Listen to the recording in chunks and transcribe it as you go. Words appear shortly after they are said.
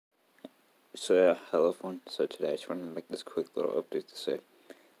So yeah, hello everyone. So today I just wanted to make this quick little update to say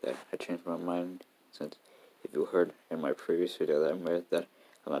that I changed my mind since if you heard in my previous video that I made that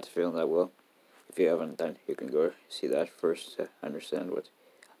I'm not feeling that well. If you haven't, then you can go see that first to understand what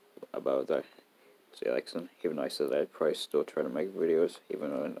about that. So yeah, even though I said I'd probably still try to make videos even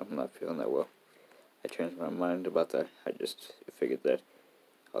though I'm not feeling that well. I changed my mind about that. I just figured that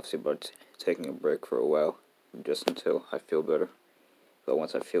obviously about taking a break for a while just until I feel better. But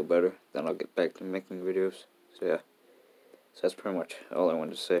once I feel better, then I'll get back to making videos. So yeah. So that's pretty much all I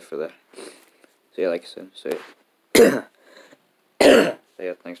wanted to say for that. So yeah, like I said, so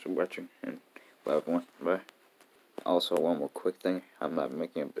yeah, thanks for watching, and bye everyone, bye. Also, one more quick thing, I'm not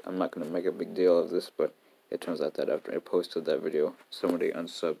gonna make a big deal of this, but it turns out that after I posted that video, somebody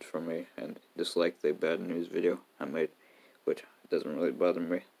unsubbed for me and disliked the bad news video I made, which doesn't really bother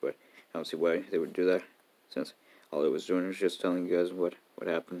me, but I don't see why they would do that, since all it was doing was just telling you guys what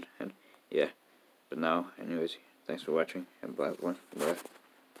happened, and yeah. But now, anyways, thanks for watching, and bye everyone, bye.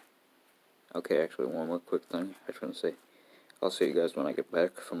 Okay, actually, one more quick thing I just want to say. I'll see you guys when I get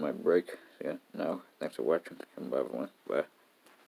back from my break. So yeah, now, thanks for watching, and bye everyone, bye.